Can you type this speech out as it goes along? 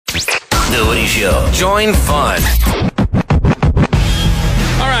The Woody Show. Join fun.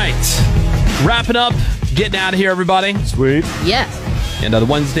 All right. Wrapping up. Getting out of here, everybody. Sweet. Yes. And the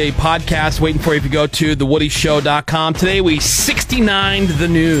Wednesday podcast waiting for you if you go to thewoodyshow.com. Today we 69'd the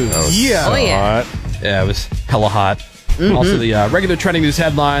news. Yeah. Oh, yeah. Hot. Yeah, it was hella hot. Mm-hmm. Also the regular trending news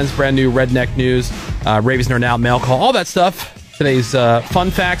headlines, brand new redneck news, Ravies Nerd Out mail call, all that stuff. Today's fun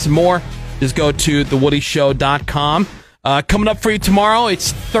facts and more. Just go to thewoodyshow.com. Coming up for you tomorrow,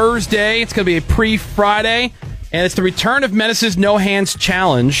 it's Thursday. It's going to be a pre-Friday. And it's the return of Menace's No Hands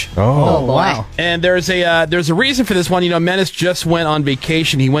Challenge. Oh, boy. Wow. And there's a reason for this one. You know, Menace just went on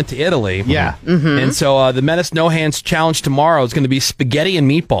vacation. He went to Italy. Yeah. Mm-hmm. And so the Menace No Hands Challenge tomorrow is going to be spaghetti and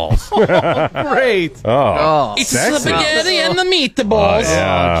meatballs. Great. Oh. It's sexy. spaghetti and the meatballs.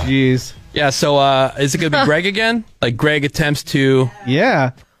 Yeah. Jeez. Yeah, so is it going to be Greg again? Like Greg attempts to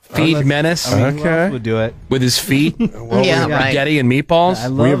Yeah. feed Menace I mean, who Okay. else would do it? with his feet? Yeah, right. Spaghetti and meatballs? I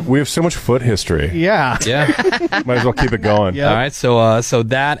love. We have so much foot history. Yeah. Yeah. Might as well keep it going. Yeah. All right, so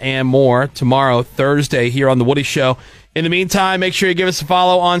that and more tomorrow, Thursday, here on The Woody Show. In the meantime, make sure you give us a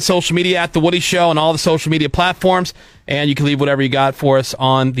follow on social media at The Woody Show on all the social media platforms. And you can leave whatever you got for us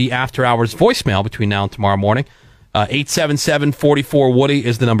on the After Hours voicemail between now and tomorrow morning. 877-44-WOODY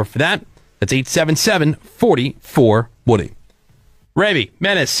is the number for that. That's 877-44-WOODY. Ravi,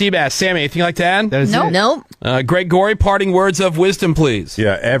 Menace, Seabass, Sammy, anything you'd like to add? That is it. Nope. Greg Gorey, parting words of wisdom, please.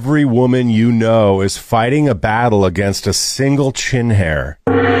 Yeah, every woman you know is fighting a battle against a single chin hair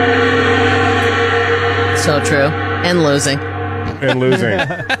So true. And losing. and losing.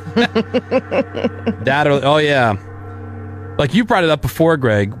 Oh, yeah. Like you brought it up before,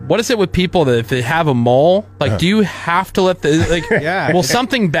 Greg. What is it with people that if they have a mole, like, do you have to let the like? Yeah. Will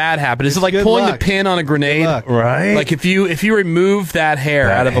something bad happen? Is it like good pulling luck. the pin on a grenade? luck. Right? Like if you remove that hair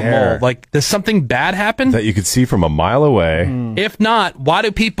That out of a hair. mole, like does something bad happen? that you could see from a mile away. If not, why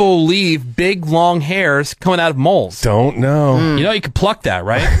do people leave big long hairs coming out of moles? Don't know. You know you can pluck that,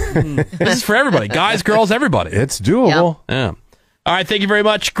 right? This is for everybody, guys, girls, everybody. It's doable. Yeah. All right, thank you very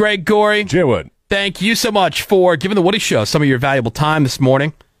much, Greg Gorey. Jaywood. Thank you so much for giving the Woody Show some of your valuable time this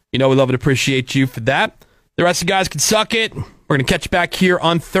morning. You know we love and appreciate you for that. The rest of you guys can suck it. We're going to catch you back here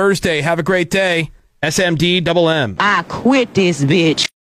on Thursday. Have a great day. SMD double M. I quit this bitch.